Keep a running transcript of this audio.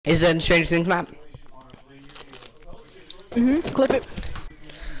Is that in Stranger Things map? Clip it.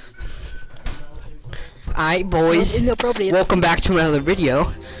 Alright boys, Inappropriate. welcome back to another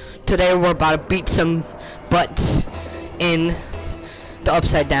video. Today we're about to beat some butts in the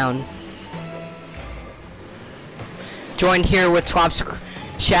Upside Down. Joined here with TWOPS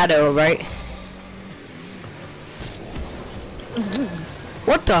Shadow, right?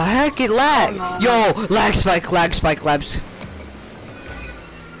 What the heck? It lag! Oh, no. Yo, lag spike, labs.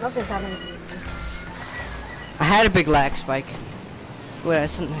 Nothing's happening. I had a big lag spike. Wait,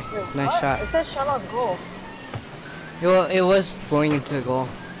 that's a nice What? shot. It says shut on goal. Well, it was going into the goal.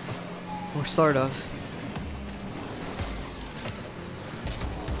 Or sort of.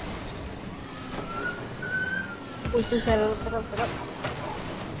 We should set it up.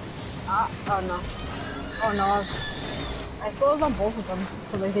 Ah, oh no. Oh no. I saw it on both of them,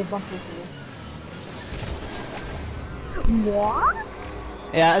 so they bumped into me. What?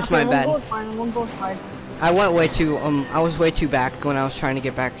 Yeah, that's my bad. One goal's fine, one goal's fine. I went way too, I was way too back when I was trying to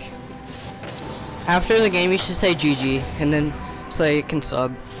get back. After the game, you should say GG, and then say you can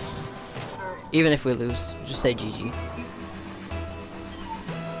sub. Even if we lose, just say GG.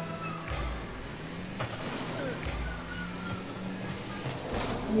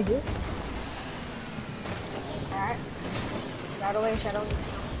 You do? Alright. Shadow away, shadow away.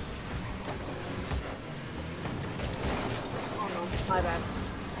 Oh no, my bad.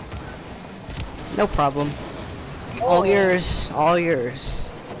 No problem. All yours, all yours.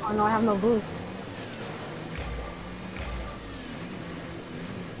 Oh no, I have no boost.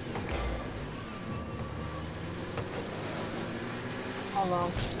 Oh no.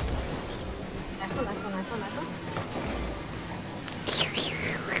 Nice one.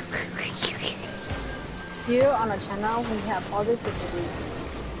 Here on our channel, we have positivity.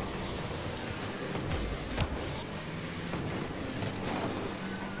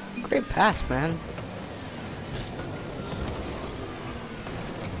 Great pass, man.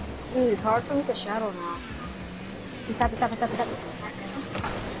 Dude, it's hard for me to shadow now. Tap it.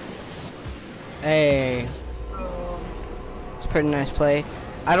 Hey, it's a pretty nice play.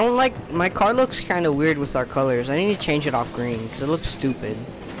 I don't like, my car looks kind of weird with our colors. I need to change it off green, because it looks stupid.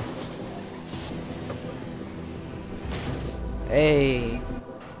 Hey,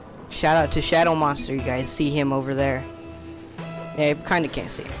 shout out to Shadow Monster, you guys see him over there. Yeah, you kind of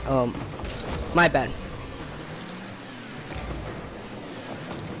can't see him. My bad.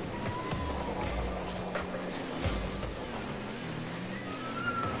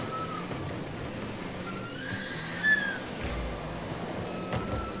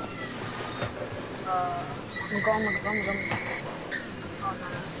 I'm going. Oh no.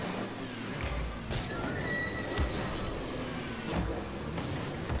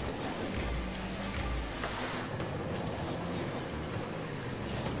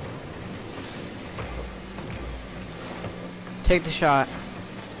 Take the shot.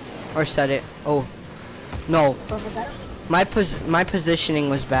 Or set it. Oh. No. My positioning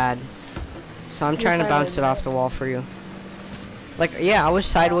was bad. So I'm trying to bounce it off the wall for you. Like, yeah, I was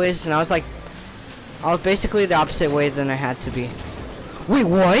sideways and I was basically the opposite way than I had to be. Wait,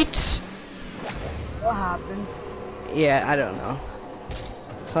 what? What happened? Yeah, I don't know.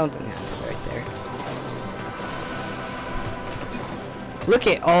 Something happened right there. Look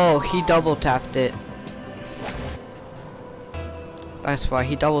at, oh, he double tapped it. That's why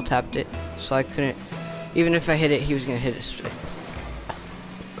he double tapped it, so I couldn't, even if I hit it, he was gonna hit it straight.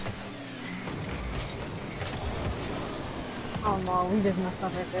 Oh no, we just messed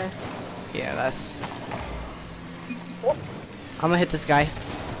up right there. Yeah, that's... I'm gonna hit this guy.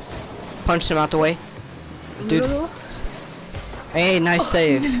 Punch him out the way. Dude. Hey, nice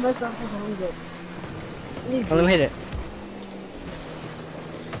save. Let me hit it.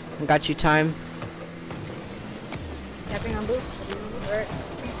 I got you time. Tapping on boost. Right.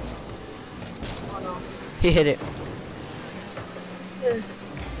 Oh no. He hit it. Yeah.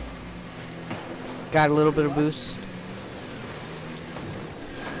 Got a little bit of boost.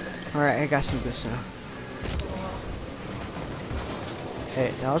 Alright, I got some boost now.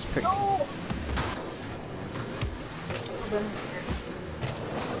 Hey, that was pretty. No.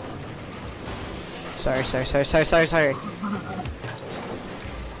 Sorry.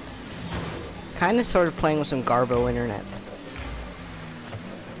 Kinda sort of playing with some Garbo internet.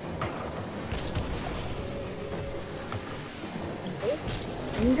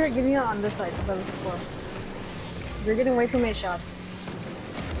 You need to give me on this side, so before. You're getting way too many shots.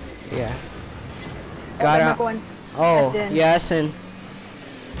 Yeah. Got it. Oh, yes, and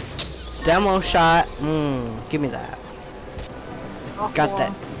demo shot. Give me that. Got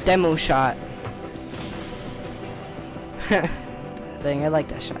that demo shot. Dang, I like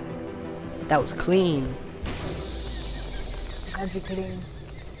that shot. That was clean. That'd be clean.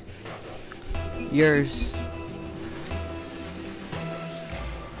 Yours.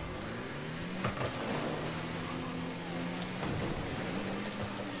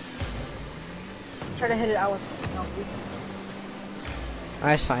 Try to hit it out with no, please.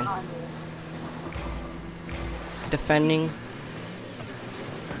 That's fine. Defending.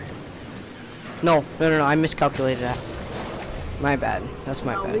 No, I miscalculated that. My bad. That's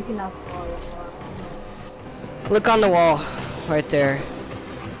my No, bad. we cannot score. Look on the wall, right there.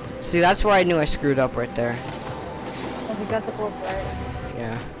 See, that's where I knew I screwed up right there. Because you got to close, right?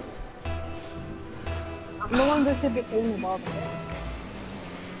 Yeah. No one there should be hitting the ball.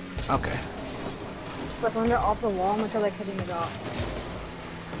 Okay. But when they're off the wall, I'm like hitting it off.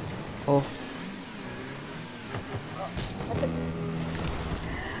 Oh.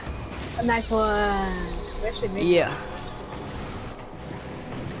 A nice one. We actually made Yeah.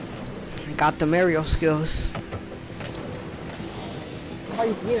 Got the Mario skills. Oh,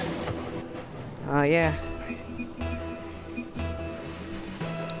 you beat him. Yeah.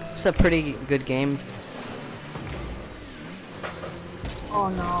 It's a pretty good game. Oh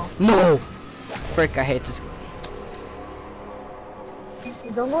no. No! Frick, I hate this game.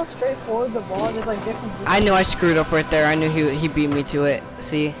 You don't go straight forward the ball, there's like different. I knew I screwed up right there. I knew he beat me to it.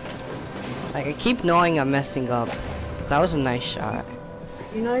 See? Like, I keep knowing I'm messing up. That was a nice shot.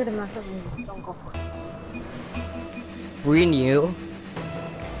 You know you're the mess up and you just don't go for it. Renew?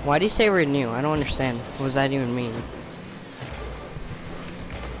 Why do you say renew? I don't understand. What does that even mean?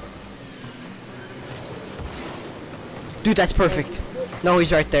 Dude, that's perfect. No,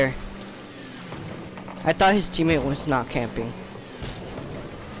 he's right there. I thought his teammate was not camping.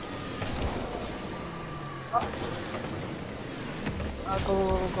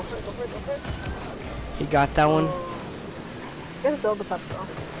 Go for it, go for it, go for it. He got that one. Just build the puck though.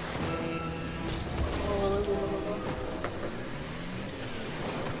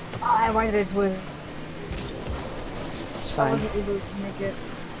 Why did I just win? It's I fine. wasn't able to make it.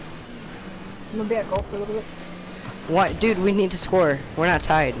 Maybe I go for a little bit. What? Dude, we need to score. We're not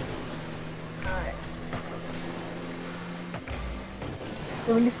tied. Alright.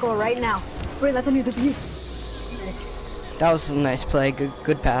 So we need to score right now. Wait, that's on you, that's on you. That was a nice play.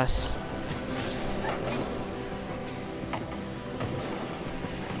 Good pass.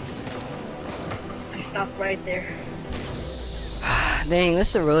 I stopped right there. Dang, this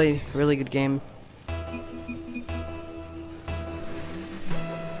is a really good game.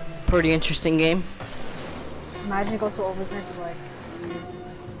 Pretty interesting game. Imagine it goes to overtime, like.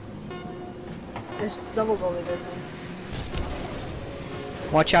 There's double goalie this one.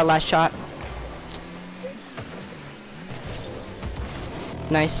 Watch out, last shot.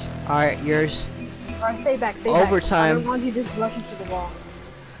 Nice. Alright, yours. Alright, stay back, stay back. Overtime. I don't want you just rushing to the wall.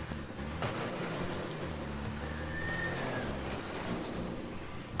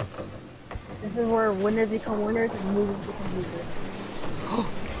 This is where winners become winners and losers become losers.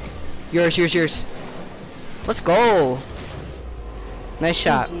 Yours. Let's go. Nice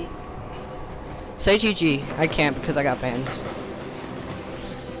shot. GG. Say GG. I can't because I got banned.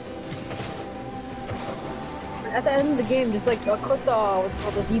 At the end of the game, just like click the what's it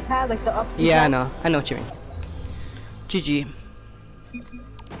called, the D-pad, like the up. Yeah, I know what you mean. GG. This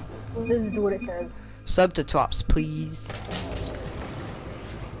is what it says. Sub to TWOPS, please.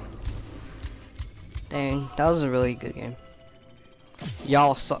 Dang, that was a really good game.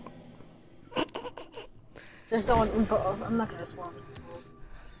 Y'all suck. Just don't. I'm not gonna respond.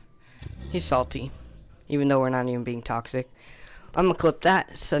 He's salty. Even though we're not even being toxic. I'm gonna clip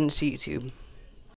that, send it to YouTube.